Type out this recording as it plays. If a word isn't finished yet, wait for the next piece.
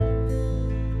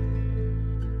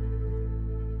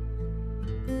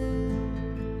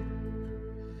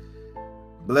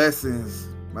Blessings.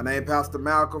 My name is Pastor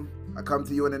Malcolm. I come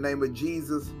to you in the name of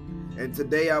Jesus, and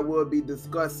today I will be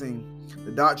discussing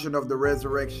the doctrine of the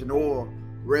resurrection or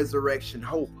resurrection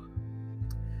hope.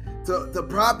 To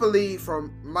properly,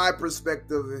 from my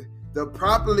perspective, to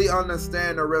properly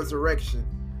understand the resurrection,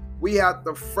 we have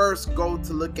to first go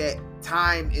to look at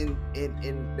time in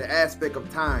the aspect of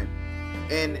time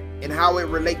and how it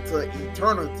relates to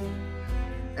eternity.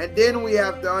 And then we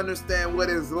have to understand what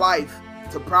is life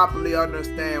to properly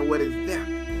understand what is death.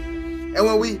 And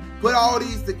when we put all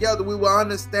these together, we will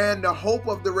understand the hope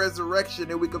of the resurrection,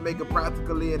 and we can make it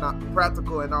practical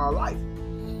in our life.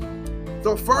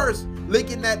 So first,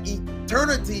 looking at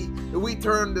eternity, we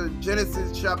turn to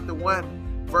Genesis chapter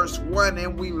 1, verse 1,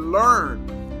 and we learn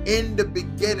in the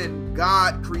beginning,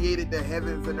 God created the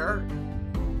heavens and earth.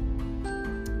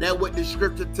 That's what the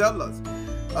scripture tells us.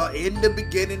 In the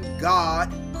beginning,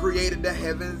 God created the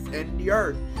heavens and the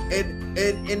earth. And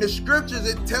in the scriptures,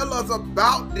 it tells us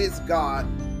about this God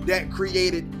that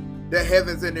created the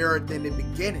heavens and the earth in the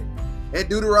beginning. In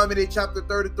Deuteronomy chapter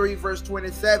 33, verse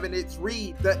 27, it's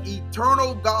read, "The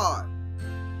eternal God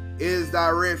is thy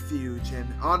refuge, and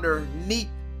underneath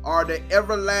are the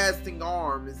everlasting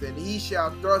arms, and he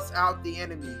shall thrust out the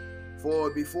enemy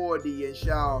before thee, and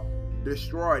shall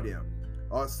destroy them."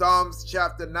 Psalms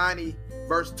chapter 90,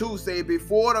 verse 2 say,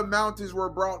 "Before the mountains were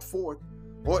brought forth,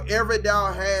 or ever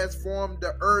thou hast formed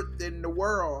the earth and the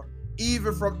world,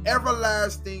 even from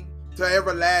everlasting to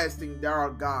everlasting, thou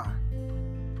art God."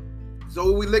 So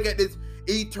when we look at this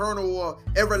eternal or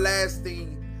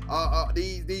everlasting,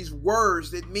 these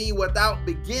words that mean without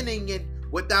beginning and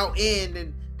without end.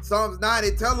 And Psalms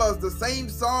 90 tells us the same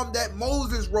psalm that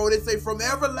Moses wrote. It say, "From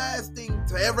everlasting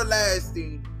to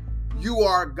everlasting, you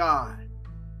are God."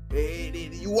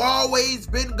 You always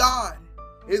been God.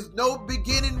 There's no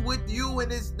beginning with you and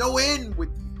there's no end with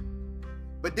you.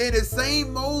 But then the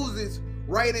same Moses,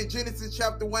 right in Genesis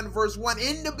chapter 1, verse 1,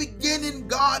 "In the beginning,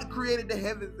 God created the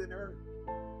heavens and earth."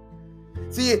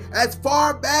 See, as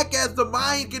far back as the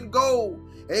mind can go,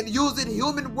 and using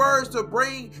human words to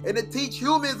bring and to teach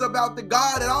humans about the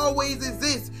God that always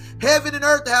exists. Heaven and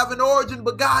earth have an origin,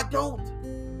 but God don't.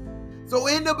 So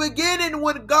in the beginning,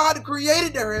 when God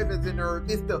created the heavens and earth,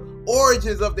 it's the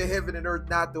origins of the heaven and earth,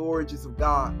 not the origins of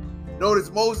God.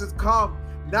 Notice Moses come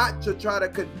not to try to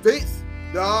convince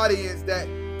the audience that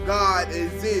God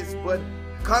exists, but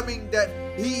coming that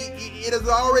it is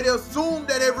already assumed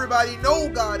that everybody know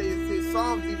God exists.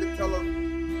 Psalms even tell us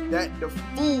that the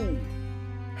fool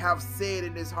have said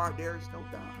in his heart, there is no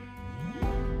God.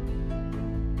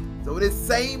 So this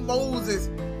same Moses,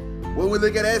 when we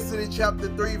look at Exodus chapter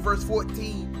 3, verse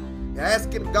 14,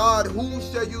 asking God, who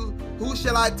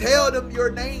shall I tell them your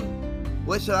name?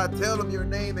 What shall I tell them your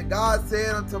name? And God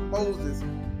said unto Moses,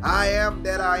 "I am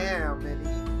that I am." And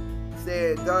he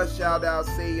said, "Thus shalt thou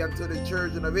say unto the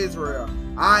children of Israel,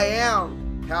 I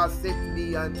am has sent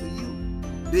me unto you."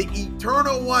 The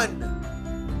eternal one,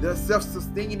 the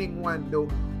self-sustaining one, the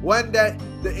one that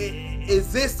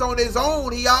exists on his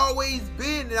own. He always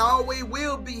been and always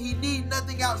will be. He needs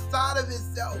nothing outside of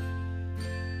himself.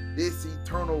 This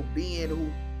eternal being who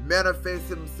manifests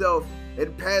himself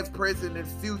in past, present, and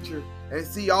future, and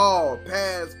see all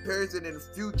past, present, and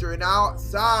future, and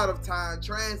outside of time,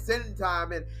 transcending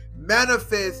time, and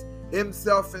manifest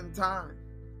himself in time.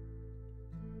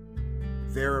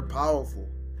 Very powerful.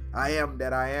 I am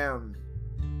that I am.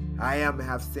 I am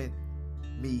have sent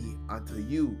me unto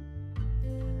you.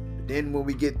 But then when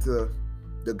we get to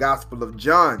the Gospel of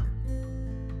John,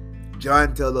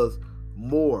 John tells us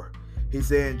more. He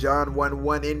said in John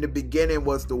 1:1, "In the beginning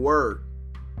was the Word,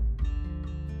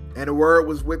 and the Word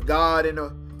was with God, and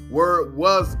the Word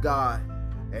was God."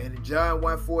 And in John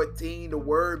 1:14, the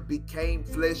Word became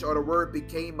flesh, or the Word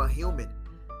became a human.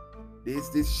 This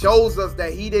shows us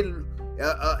that he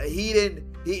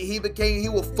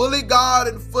was fully God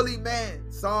and fully man.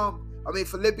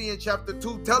 Philippians chapter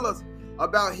 2 tell us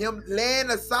about him laying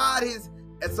aside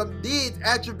some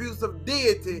attributes of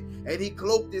deity, and he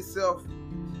cloaked himself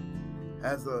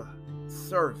as a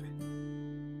servant.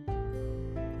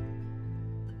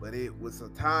 But it was a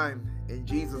time in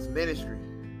Jesus' ministry,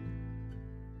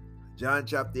 John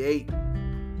chapter 8,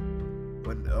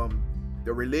 when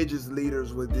the religious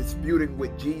leaders were disputing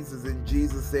with Jesus, and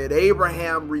Jesus said,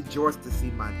 "Abraham rejoiced to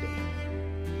see my day."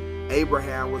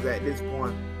 Abraham was at this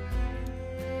point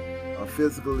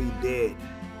physically dead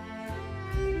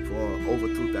for over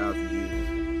 2,000 years.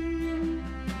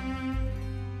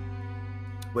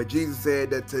 But Jesus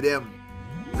said that to them,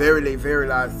 "Verily,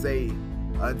 verily, I say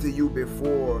unto you,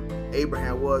 before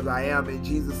Abraham was, I am." And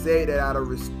Jesus said that out of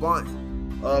response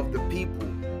of the people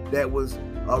that was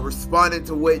responding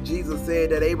to what Jesus said,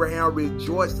 that Abraham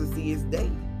rejoiced to see his day.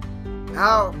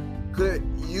 How could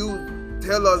you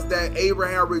tell us that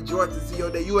Abraham rejoiced to see your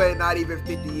day? You are not even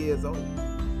 50 years old,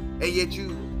 and yet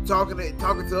you talking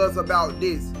to us about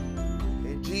this.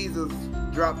 And Jesus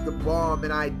dropped the bomb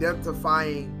in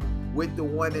identifying with the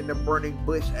one in the burning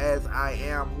bush as I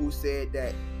am, who said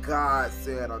that God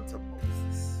said unto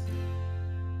Moses.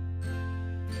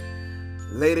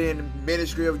 Later in the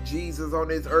ministry of Jesus on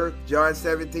this earth, John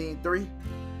 17:3,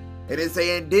 and it's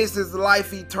saying, this is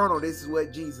life eternal. This is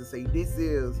what Jesus said. This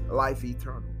is life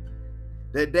eternal,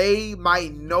 that they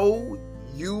might know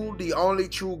you, the only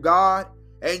true God,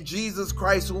 and Jesus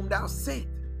Christ whom thou sent.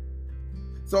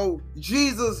 So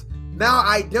Jesus now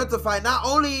identified not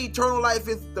only eternal life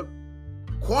is the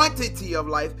quantity of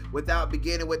life without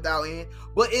beginning, without end,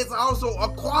 but it's also a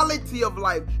quality of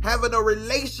life, having a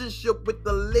relationship with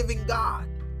the living God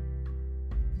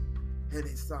and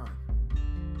his Son.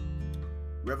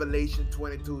 Revelation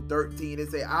 22:13,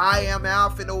 it says, I am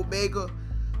Alpha and Omega,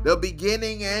 the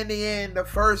beginning and the end, the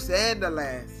first and the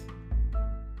last.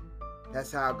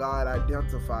 That's how God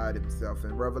identified himself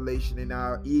in Revelation,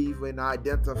 and even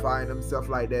identifying himself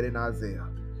like that in Isaiah.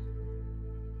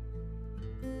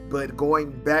 But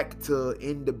going back to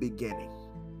in the beginning,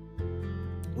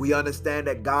 we understand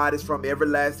that God is from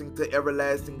everlasting to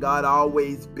everlasting. God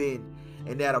always been.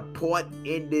 And at a point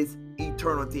in this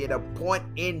eternity, at a point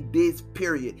in this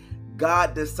period,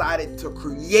 God decided to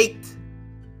create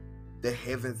the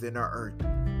heavens and the earth.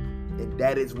 And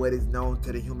that is what is known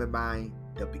to the human mind,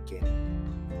 the beginning.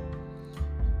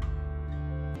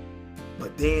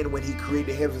 But then when he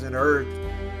created the heavens and the earth,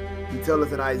 he tells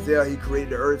us in Isaiah, he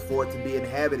created the earth for it to be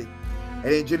inhabited. And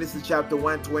in Genesis chapter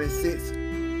 1:26,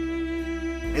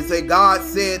 and say, God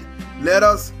said, let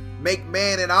us make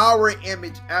man in our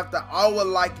image after our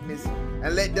likeness,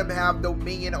 and let them have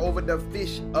dominion over the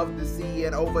fish of the sea,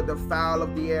 and over the fowl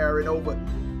of the air, and over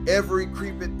every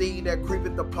creeping thing that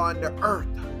creepeth upon the earth.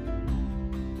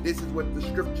 This is what the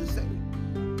scriptures say.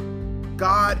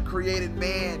 God created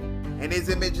man in his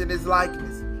image and his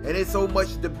likeness. And there's so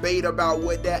much debate about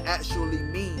what that actually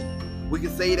means. We can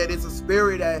say that it's a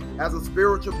spirit that has a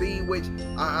spiritual being which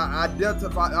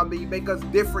make us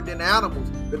different than animals,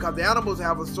 because the animals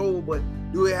have a soul, but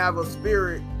do it have a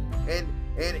spirit?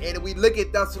 And we look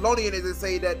at Thessalonians and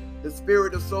say that the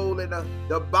spirit, the soul, and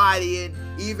the body,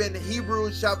 and even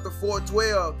Hebrews chapter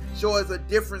 4:12 shows a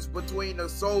difference between the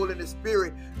soul and the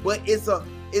spirit, but it's a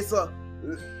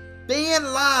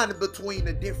thin line between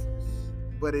the difference,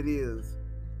 but it is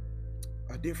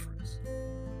a difference.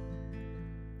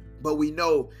 But we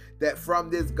know that from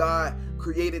this, God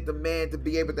created the man to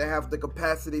be able to have the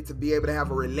capacity to be able to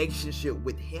have a relationship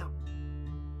with him.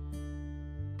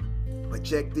 But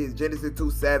check this, Genesis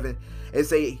 2:7, it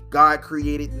say God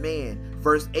created man.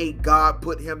 Verse 8, God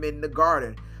put him in the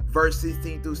garden. Verse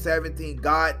 16 through 17,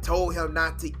 God told him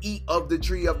not to eat of the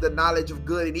tree of the knowledge of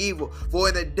good and evil, for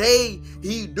in the day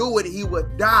he do it, he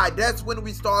would die. That's when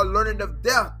we start learning of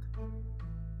death.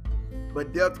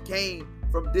 But death came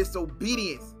from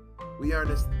disobedience. We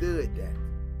understood that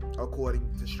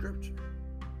according to scripture.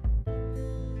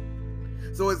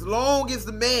 So as long as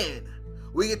the man,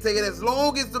 we can take it, as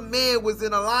long as the man was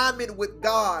in alignment with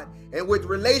God and with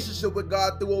relationship with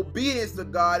God through obedience to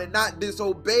God and not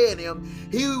disobeying him,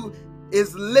 he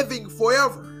is living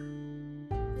forever.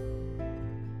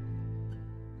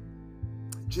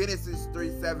 Genesis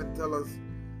 3:7 tells us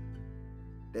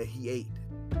that he ate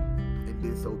in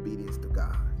disobedience to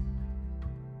God.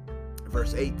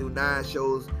 Verse 8 through 9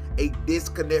 shows a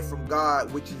disconnect from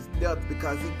God, which is death,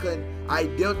 because he couldn't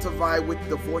identify with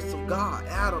the voice of God.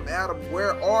 Adam,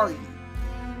 where are you?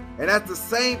 And that's the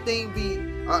same thing be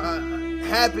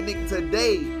happening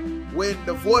today when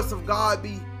the voice of God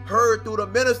be heard through the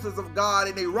ministers of God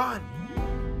and they run.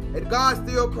 And God's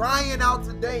still crying out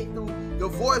today through the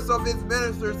voice of his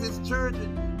ministers, his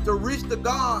children, to reach to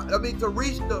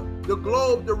reach the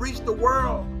globe, to reach the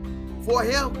world for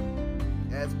him.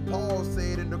 As Paul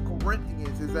said in the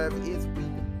Corinthians, is that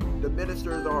the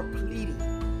ministers are pleading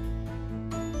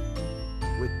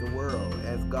with the world,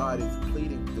 as God is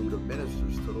pleading through the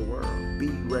ministers to the world. Be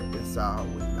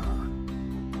reconciled with God.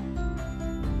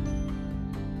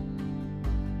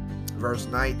 Verse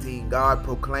 19, God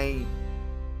proclaimed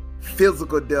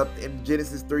physical death. In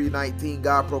Genesis 3:19,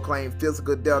 God proclaimed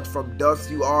physical death. From dust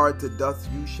you are, to dust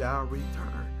you shall return.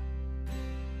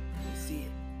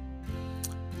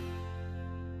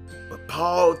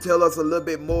 Paul tell us a little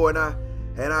bit more, and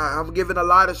I'm giving a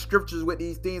lot of scriptures with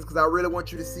these things because I really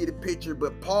want you to see the picture.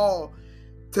 But Paul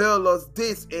tell us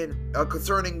this in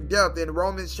concerning death in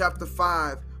Romans chapter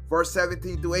 5, verse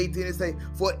 17 through 18. It say,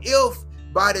 for if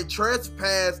by the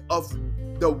trespass of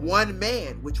the one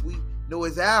man, which we know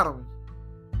as Adam,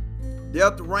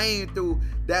 death reigned through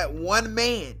that one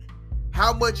man,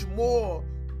 how much more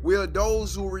will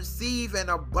those who receive an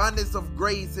abundance of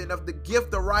grace and of the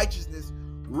gift of righteousness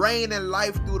reign in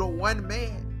life through the one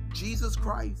man, Jesus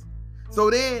Christ? So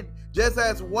then, just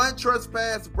as one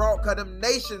trespass brought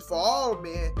condemnation for all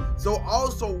men, so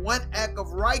also one act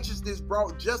of righteousness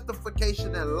brought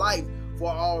justification and life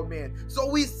for all men. So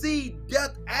we see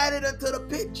death added into the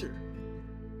picture.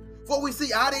 For we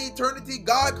see out of eternity,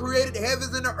 God created the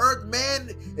heavens and the earth.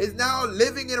 Man is now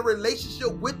living in a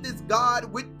relationship with this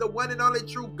God, with the one and only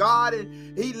true God,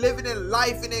 and he living in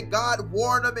life, and then God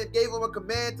warned him and gave him a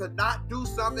command to not do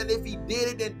something. If he did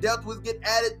it, then death was get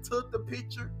added to the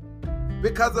picture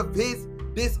because of his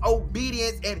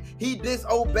disobedience, and he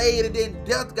disobeyed, and then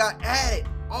death got added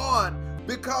on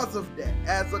because of that,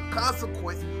 as a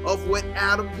consequence of what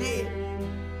Adam did.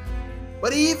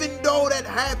 But even though that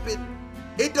happened,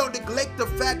 it don't neglect the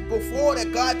fact before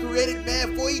that God created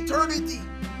man for eternity.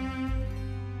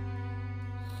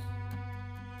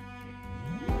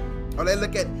 Oh, let's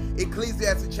look at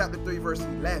Ecclesiastes chapter 3, verse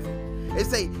 11. It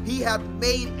say, he hath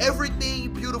made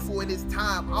everything beautiful in his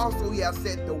time. Also, he hath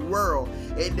set the world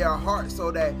in their heart,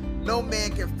 so that no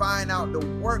man can find out the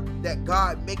work that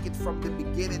God maketh from the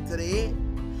beginning to the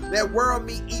end. That world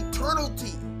means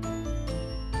eternity.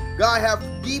 God hath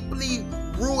deeply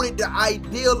rooted the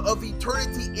ideal of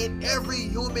eternity in every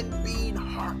human being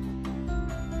heart.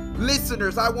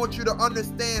 Listeners, I want you to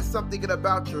understand something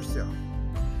about yourself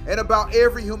and about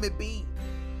every human being,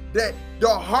 that the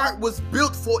heart was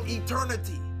built for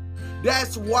eternity.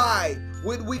 That's why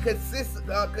when we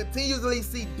continuously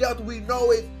see death, we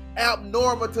know it's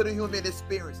abnormal to the human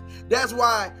experience. That's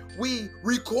why we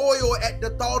recoil at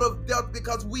the thought of death,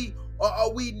 because we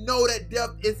know that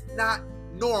death is not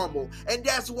normal. And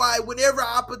that's why whenever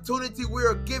opportunity we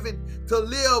are given to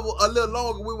live a little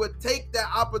longer, we would take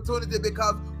that opportunity,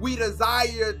 because we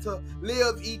desire to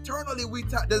live eternally. We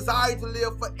desire to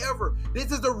live forever.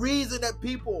 This is the reason that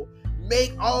people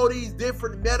make all these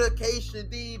different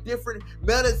medications, these different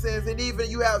medicines, and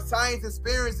even you have science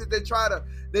experiences that try to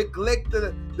neglect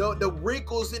the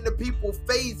wrinkles in the people's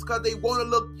face, because they want to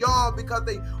look young, because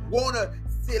they want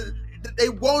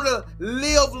to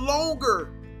live longer.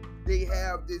 They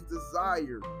have this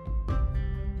desire.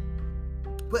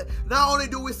 But not only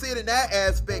do we see it in that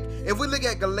aspect, if we look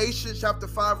at Galatians chapter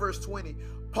 5, verse 20,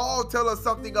 Paul tells us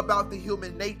something about the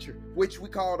human nature, which we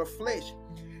call the flesh.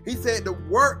 He said the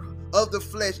work of the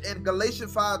flesh. In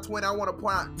Galatians 5:20, I want to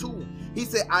point out two. He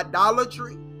said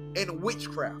idolatry and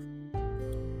witchcraft.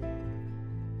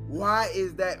 Why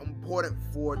is that important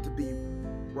for it to be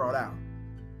brought out?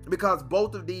 Because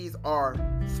both of these are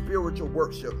spiritual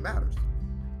worship matters.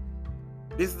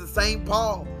 This is the same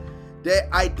Paul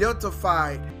that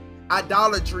identified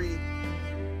idolatry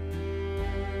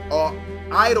or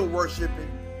idol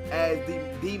worshiping as the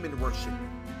demon worshiping.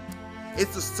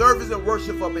 It's the service and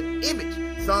worship of an image.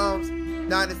 Psalms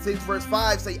 96 verse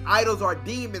 5 say idols are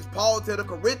demons. Paul told the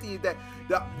Corinthians that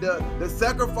the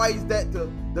sacrifice that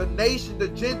the nation, the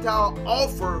Gentile,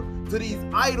 offer to these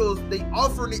idols, they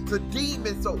offering it to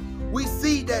demons. So we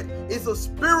see that it's a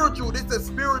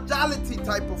spirituality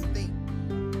type of thing.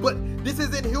 But this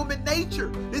is in human nature.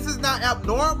 This is not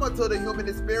abnormal to the human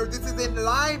experience. This is in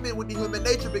alignment with the human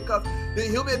nature, because the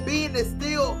human being is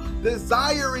still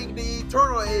desiring the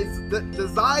eternal, is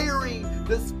desiring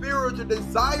the spiritual,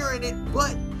 desiring it,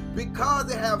 but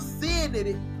because it have sin in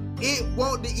it, it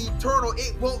want the eternal,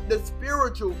 it want the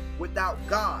spiritual without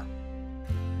God.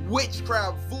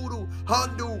 Witchcraft, voodoo,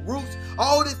 Hindu roots,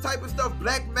 all this type of stuff,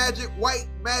 black magic, white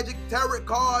magic, tarot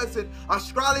cards, and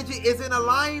astrology is in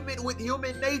alignment with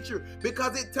human nature,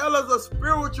 because it tells us a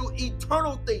spiritual,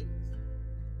 eternal things,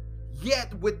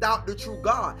 yet without the true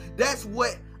God. That's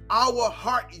what our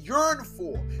heart yearn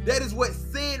for. That is what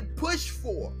sin pushed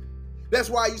for. That's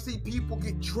why you see people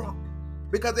get drunk,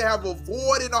 because they have a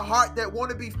void in the heart that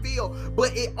want to be filled,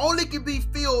 but it only can be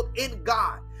filled in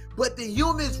God. But the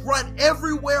humans run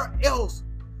everywhere else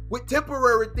with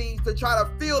temporary things to try to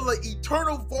fill an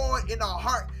eternal void in our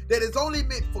heart that is only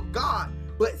meant for God.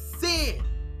 But sin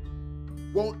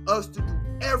wants us to do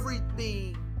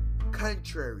everything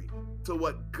contrary to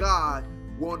what God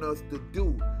wants us to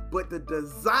do. But the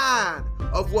design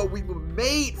of what we were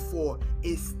made for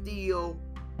is still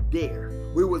there.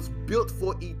 We was built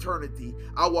for eternity.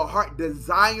 Our heart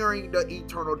desiring the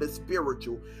eternal, the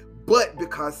spiritual. But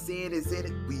because sin is in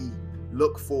it, we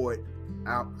look for it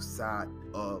outside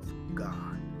of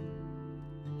God.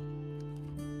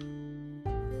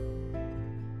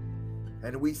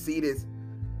 And we see this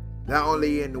not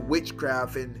only in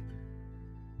witchcraft and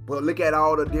But look at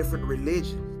all the different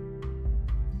religions.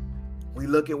 We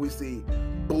look and we see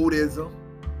Buddhism.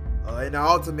 And the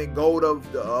ultimate goal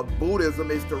of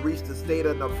Buddhism is to reach the state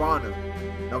of nirvana.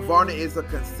 Nirvana is a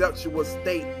conceptual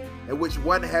state in which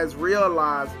one has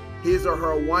realized his or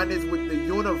her oneness with the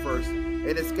universe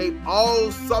and escape all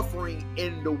suffering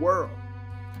in the world.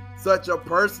 Such a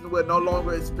person will no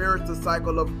longer experience the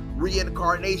cycle of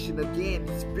reincarnation, again,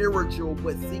 spiritual,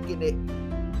 but seeking it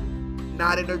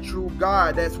not in a true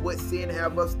God. That's what sin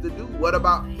have us to do. What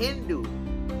about Hindu?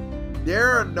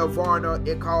 Their nirvana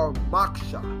is called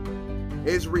moksha.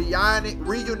 It's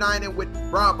reuniting with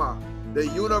Brahma, the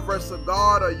universal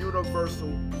God or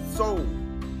universal soul.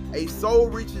 A soul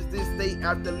reaches this state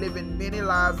after living many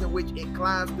lives in which it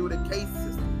climbs through the caste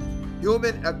system.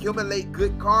 Humans accumulate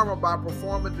good karma by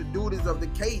performing the duties of the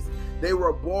caste they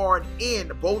were born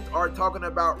in. Both are talking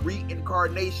about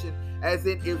reincarnation, as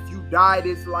in if you die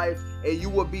this life and you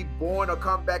will be born or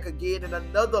come back again in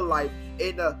another life.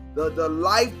 In the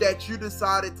life that you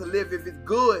decided to live, if it's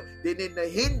good, then in the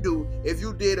Hindu, if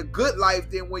you did a good life,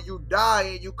 then when you die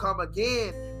and you come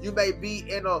again, you may be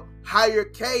in a higher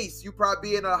case. You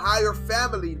probably be in a higher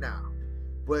family now.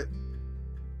 But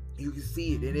you can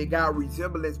see it, and it got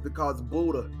resemblance because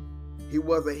Buddha, he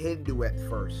was a Hindu at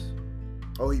first.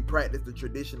 Oh, he practiced the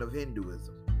tradition of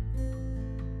Hinduism.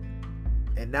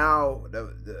 And now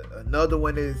another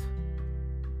one is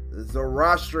the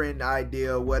Zoroastrian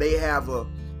idea, where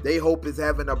they hope is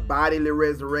having a bodily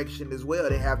resurrection as well.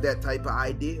 They have that type of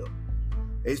ideal.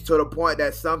 It's to the point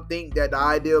that some think that the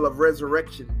ideal of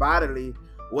resurrection bodily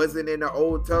wasn't in the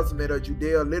Old Testament or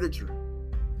Judeo literature.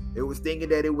 It was thinking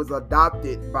that it was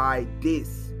adopted by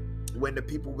this when the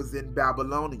people was in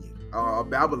Babylon.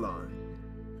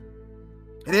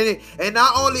 And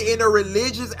not only in a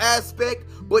religious aspect,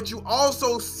 but you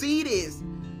also see this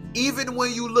even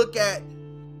when you look at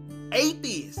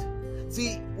atheists.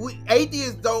 See,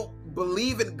 atheists don't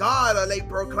believe in God, or they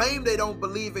proclaim they don't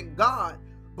believe in God,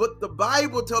 but the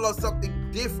Bible tells us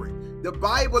something different. The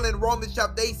Bible in Romans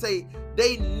chapter, they say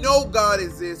they know God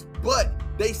exists, but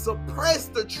they suppress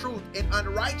the truth in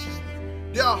unrighteousness.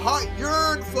 Their heart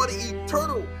yearns for the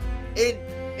eternal,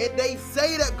 and they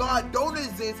say that God don't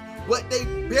exist, but they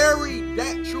bury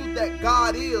that truth that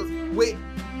God is with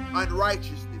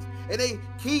unrighteousness. And they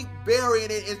keep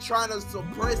burying it and trying to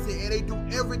suppress it, and they do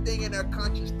everything in their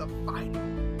conscience to fight it.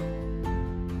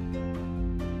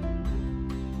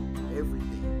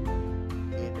 Everything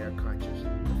in their conscience to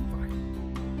fight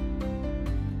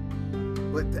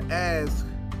it. But to ask,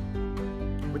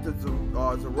 with the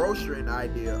Zoroastrian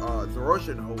idea,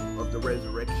 Zoroastrian hope of the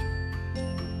resurrection,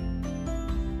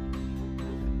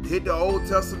 did the Old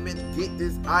Testament get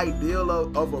this ideal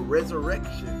of a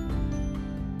resurrection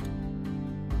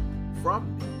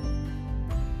from them?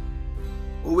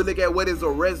 When we look at what is a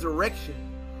resurrection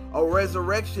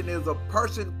is a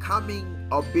person coming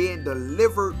or being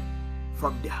delivered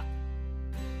from death,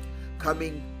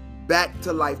 coming back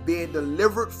to life, being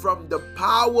delivered from the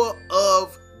power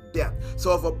of death.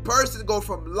 So if a person go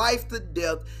from life to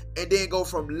death and then go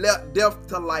from death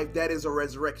to life, that is a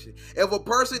resurrection. If a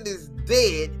person is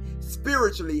dead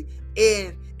spiritually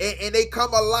and they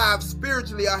come alive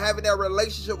spiritually or having that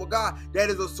relationship with God, that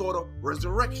is a sort of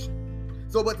resurrection.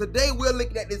 So, but today we're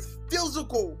looking at this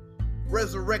physical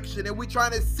resurrection, and we're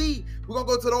trying to see, we're going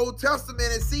to go to the Old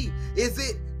Testament and see, is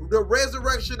it the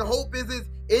resurrection hope, is it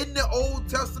in the Old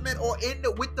Testament or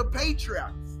with the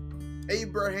patriarchs,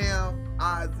 Abraham,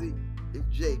 Isaac, and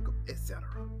Jacob, etc.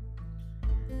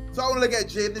 So I want to look at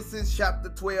Genesis chapter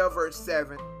 12, verse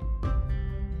 7.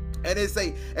 And it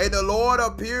say, and the Lord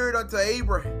appeared unto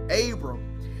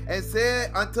Abram and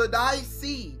said, unto thy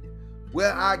seed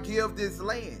will I give this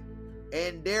land.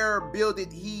 And there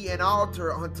builded he an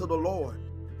altar unto the Lord,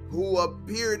 who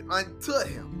appeared unto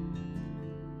him.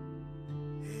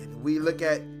 And we look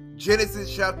at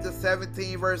Genesis chapter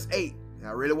 17, verse 8. And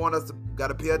I really want us to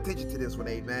gotta pay attention to this one,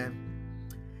 amen.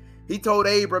 He told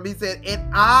Abram, he said, and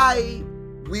I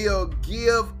will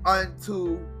give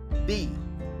unto thee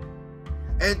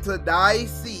and to thy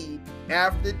seed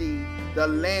after thee the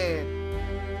land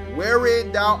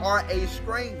wherein thou art a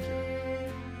stranger,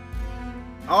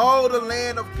 all the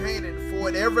land of Canaan for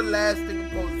an everlasting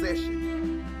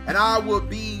possession, and I will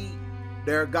be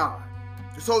their God.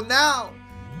 So now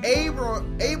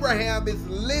Abraham is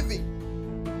living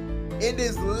in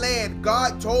this land.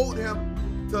 God told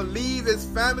him to leave his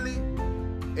family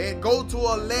and go to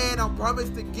a land I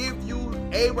promised to give you.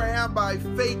 Abraham by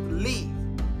faith leave.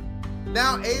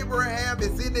 Now Abraham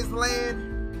is in this land,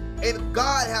 and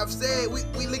God have said,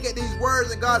 we look at these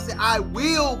words, and God said, I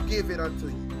will give it unto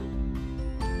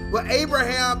you. But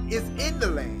Abraham is in the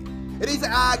land, And he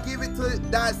said, I give it to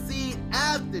thy seed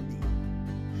after thee.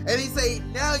 And he said,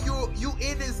 now you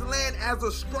in this land as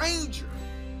a stranger.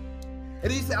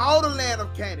 And he said, all the land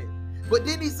of Canaan. But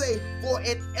then he say, for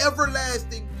an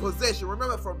everlasting possession.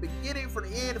 Remember, from beginning, from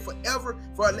the end, forever,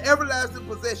 for an everlasting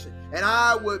possession. And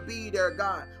I will be their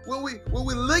God. When we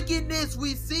look at this,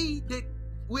 we see that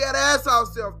we had to ask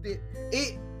ourselves, did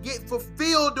it get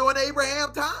fulfilled during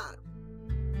Abraham's time?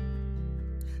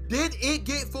 Did it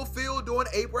get fulfilled during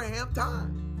Abraham's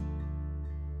time?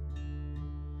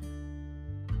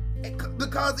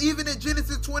 Because even in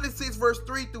Genesis 26, verse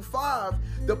 3 through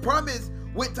 5, the promise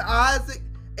went to Isaac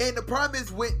and the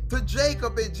promise went to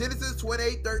Jacob in Genesis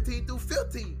 28, 13 through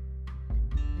 15.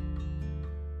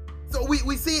 So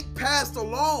we see it passed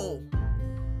along,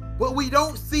 but we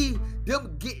don't see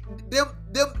them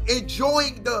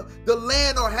enjoying the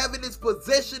land or having this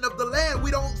possession of the land.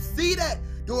 We don't see that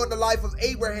during the life of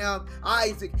Abraham,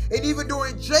 Isaac, and even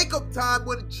during Jacob's time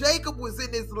when Jacob was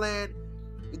in this land.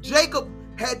 Jacob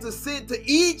had to send to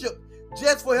Egypt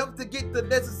just for him to get the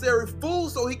necessary food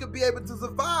so he could be able to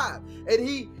survive. And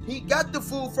he got the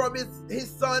food from his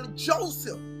son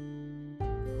Joseph,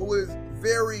 who is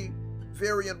very,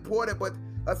 very important. But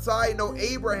a side note,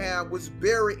 Abraham was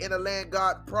buried in a land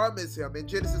God promised him. In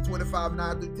Genesis 25,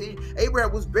 9 through 10,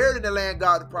 Abraham was buried in the land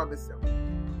God promised him.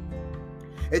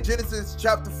 In Genesis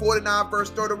chapter 49, verse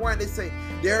 31, they say,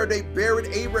 there they buried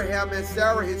Abraham and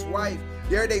Sarah, his wife.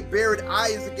 There they buried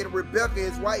Isaac and Rebekah,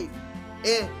 his wife.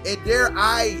 And there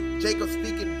Jacob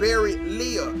speaking, buried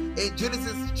Leah. In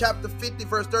Genesis chapter 50,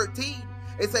 verse 13,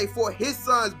 it say, for his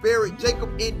sons buried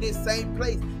Jacob in this same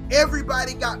place.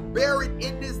 Everybody got buried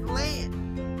in this land.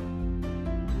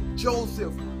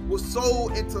 Joseph was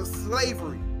sold into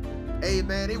slavery.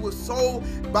 Amen. He was sold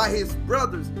by his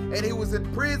brothers, and he was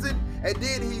in prison, and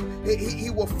then he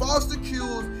was falsely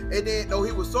accused, and then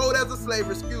he was sold as a slave.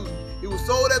 He was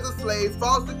sold as a slave,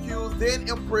 falsely accused, then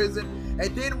in prison.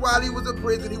 And then while he was in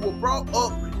prison, he was brought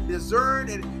up, discerned,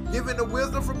 and given the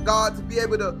wisdom from God to be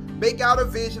able to make out a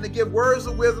vision, to give words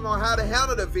of wisdom on how to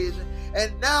handle the vision.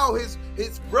 And now his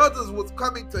brothers was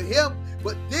coming to him.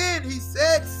 But then he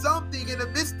said something in the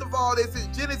midst of all this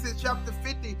in Genesis chapter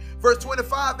 50, verse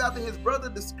 25, after his brother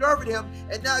discovered him,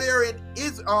 and now they're in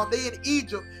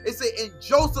Egypt. It said, and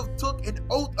Joseph took an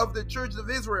oath of the children of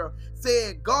Israel,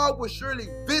 saying, God will surely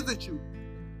visit you.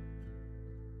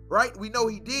 Right? We know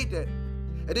he did that.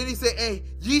 And then he said, and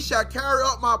ye shall carry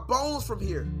up my bones from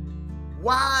here.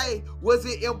 Why was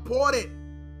it important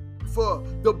for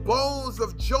the bones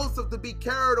of Joseph to be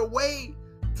carried away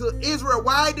to Israel?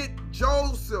 Why did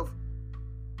Joseph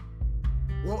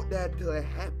want that to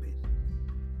happen?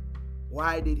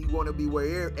 Why did he want to be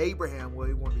where Abraham was?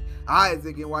 He wanted to be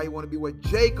Isaac, and why he want to be where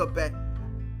Jacob at?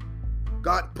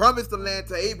 God promised the land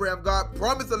to Abraham. God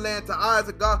promised the land to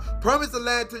Isaac. God promised the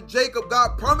land to Jacob.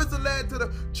 God promised the land to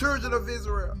the children of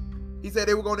Israel. He said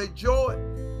they were going to enjoy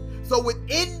it. So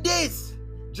within this,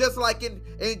 just like in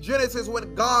Genesis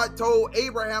when God told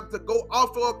Abraham to go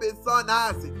offer up his son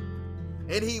Isaac,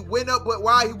 and he went up, but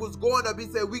while he was going up, he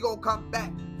said, we're going to come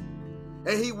back.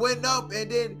 And he went up, and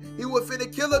then he was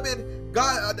finna kill him, and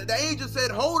God, the angel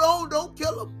said, hold on, don't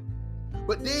kill him.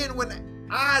 But then when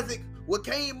Isaac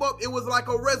came up, it was like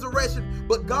a resurrection.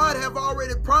 But God have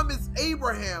already promised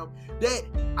Abraham that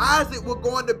Isaac was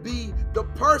going to be the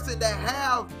person that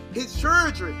have his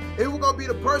children. It was going to be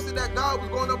the person that God was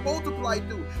going to multiply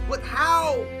through. But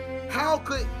how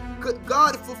could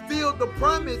God fulfill the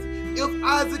promise if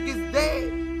Isaac is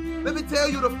dead? Let me tell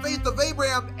you the faith of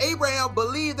Abraham. Abraham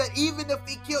believed that even if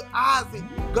he killed Isaac,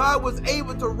 God was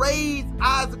able to raise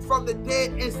Isaac from the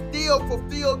dead and still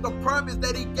fulfill the promise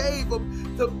that he gave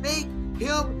him to make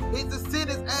him his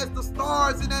descendants as the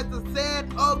stars and as the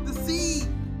sand of the sea.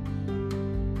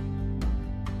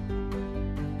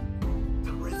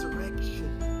 The resurrection.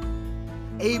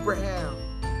 Abraham,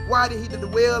 why did he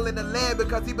dwell in the land?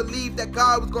 Because he believed that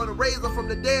God was going to raise him from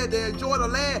the dead to enjoy the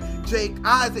land.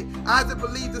 Isaac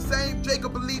believed the same.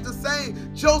 Jacob believed the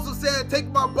same. Joseph said, take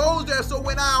my bones there so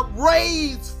when I'm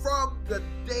raised from the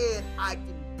dead, I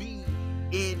can be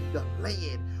in the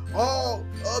land. All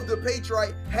of the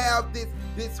patriarchs have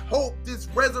this hope, this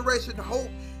resurrection hope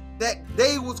that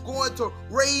they was going to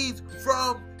raise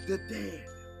from the dead.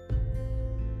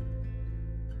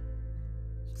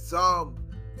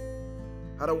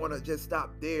 I don't want to just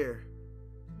stop there,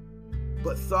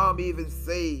 but some even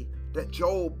say that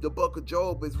Job, the book of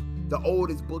Job, is the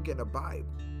oldest book in the Bible.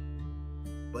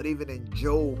 But even in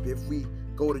Job, if we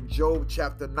go to Job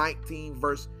chapter 19,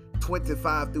 verse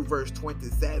 25 through verse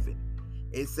 27,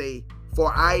 it say,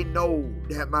 for I know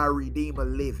that my Redeemer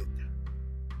liveth,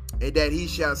 and that he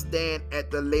shall stand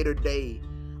at the later day.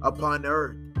 upon the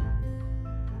earth.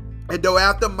 And though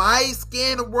after my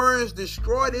skin worms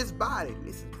destroyed his body,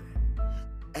 listen to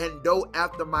that. And though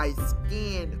after my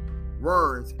skin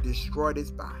worms destroyed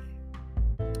his body,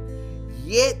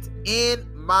 yet in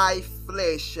my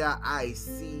flesh shall I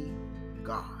see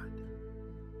God,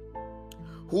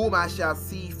 whom I shall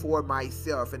see for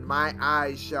myself, and my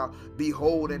eyes shall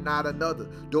behold and not another,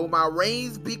 though my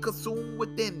reins be consumed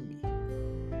within me.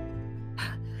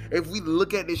 If we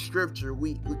look at this scripture,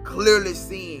 we clearly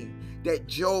seeing that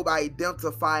Job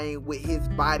identifying with his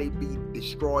body being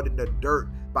destroyed in the dirt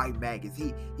by maggots.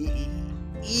 He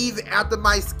even after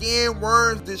my skin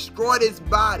worms destroyed his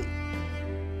body,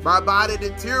 my body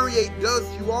deteriorate. Dust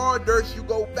you are, dirt you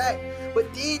go back.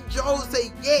 But then Job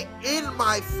say, yet in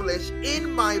my flesh,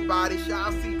 in my body shall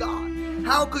I see God.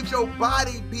 How could your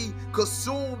body be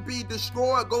consumed, be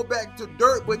destroyed, go back to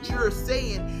dirt? But you're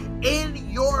saying in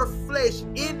your flesh,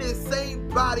 in the same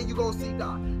body, you're going to see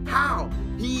God. How?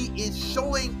 He is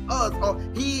showing us, or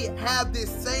he have this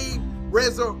same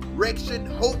resurrection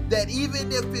hope that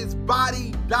even if his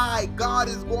body died, God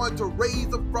is going to raise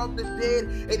him from the dead,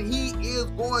 and he is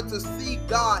going to see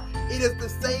God. It is the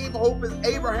same hope as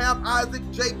Abraham, Isaac,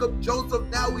 Jacob, Joseph.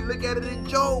 Now we look at it in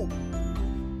Job.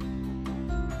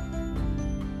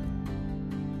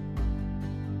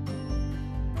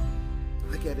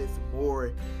 Look at it some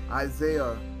more.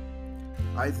 Isaiah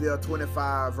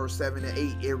 25 verse 7 and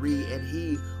 8, it read, and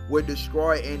he will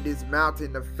destroy in this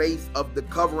mountain the face of the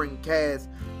covering cast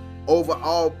over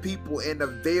all people, and the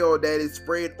veil that is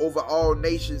spread over all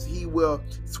nations. He will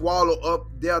swallow up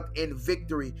death in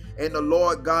victory, and the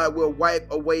Lord God will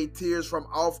wipe away tears from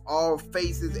off all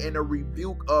faces, and the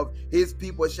rebuke of his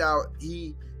people shall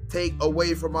he take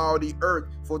away from all the earth,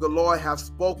 for the Lord hath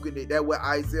spoken it. That's what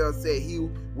Isaiah said. He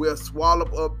will swallow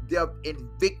up death in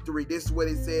victory. This is what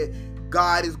it said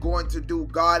God is going to do.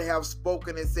 God have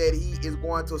spoken and said he is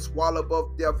going to swallow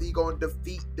up death. He going to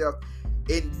defeat death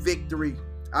in victory.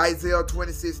 Isaiah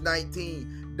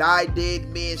 26:19, thy dead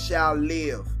men shall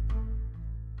live.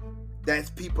 That's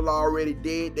people already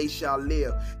dead, they shall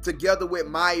live. Together with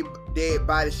my dead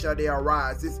body shall they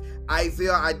arise. This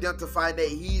Isaiah identifying that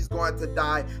he's going to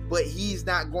die, but he's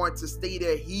not going to stay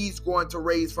there. He's going to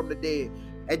raise from the dead.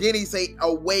 And then he say,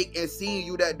 awake and seeing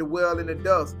you that dwell in the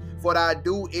dust. For thy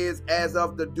dew is as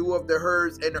of the dew of the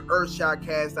herds, and the earth shall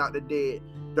cast out the dead.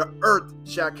 The earth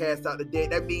shall cast out the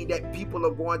dead. That means that people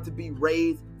are going to be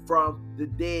raised from the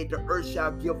dead. The earth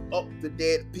shall give up the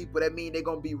dead people. That means they're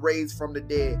going to be raised from the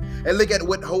dead. And look at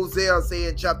what Hosea said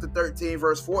in chapter 13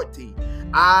 verse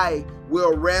 14. I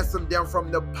will ransom them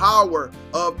from the power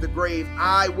of the grave.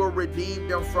 I will redeem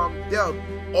them from death.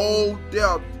 O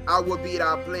death, I will be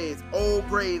thy place. O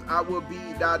grave, I will be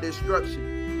thy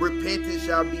destruction. Repentance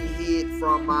shall be hid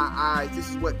from my eyes.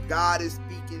 This is what God is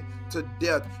speaking to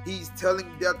death. He's telling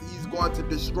death he's going to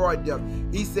destroy death.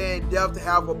 He's saying death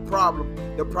have a problem.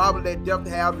 The problem that death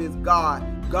have is God.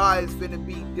 God is finna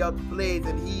be death plagues,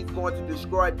 and he's going to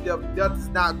destroy death. Death is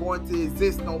not going to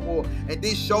exist no more. And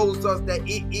this shows us that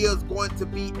it is going to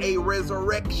be a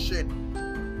resurrection.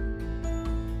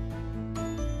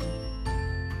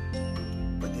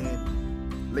 But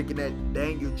then, looking at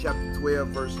Daniel chapter 12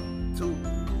 verse 2,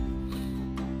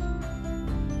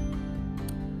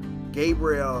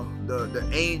 Gabriel, the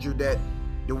angel that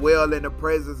dwelled in the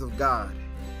presence of God,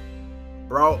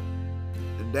 brought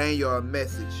to Daniel a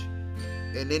message.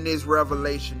 And in this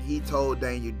revelation, he told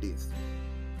Daniel this.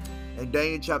 In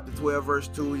Daniel chapter 12 verse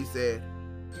 2, he said,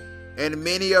 and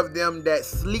many of them that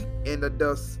sleep in the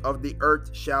dust of the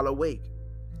earth shall awake,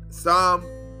 some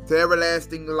to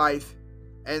everlasting life,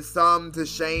 and some to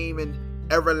shame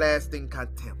and everlasting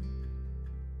contempt.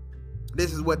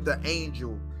 This is what the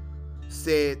angel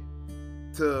said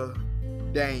to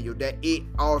Daniel, that it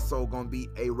also gonna be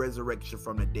a resurrection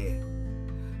from the dead.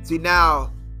 See,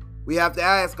 now we have to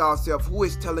ask ourselves, who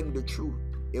is telling the truth?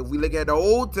 If we look at the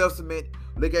Old Testament,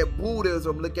 look at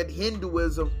Buddhism, look at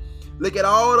Hinduism, look at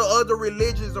all the other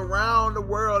religions around the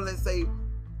world and say,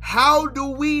 how do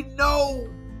we know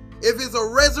if it's a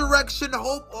resurrection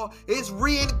hope, or it's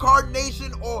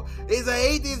reincarnation, or is an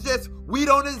atheist just we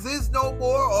don't exist no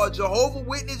more, or Jehovah's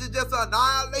Witness is just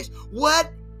annihilation? What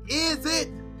is it?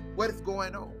 What is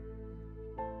going on?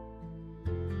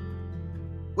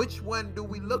 Which one do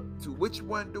we look to? Which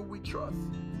one do we trust?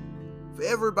 For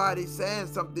everybody saying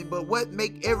something, but what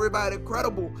make everybody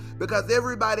credible? Because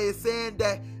everybody is saying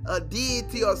that a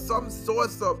deity or some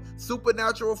source of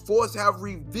supernatural force have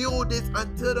revealed this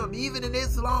unto them, even in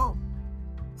Islam,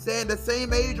 saying the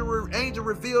same angel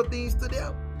revealed things to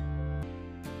them.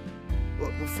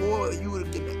 But before you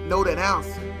know that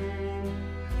answer,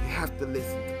 you have to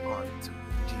listen to part 2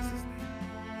 in Jesus' name.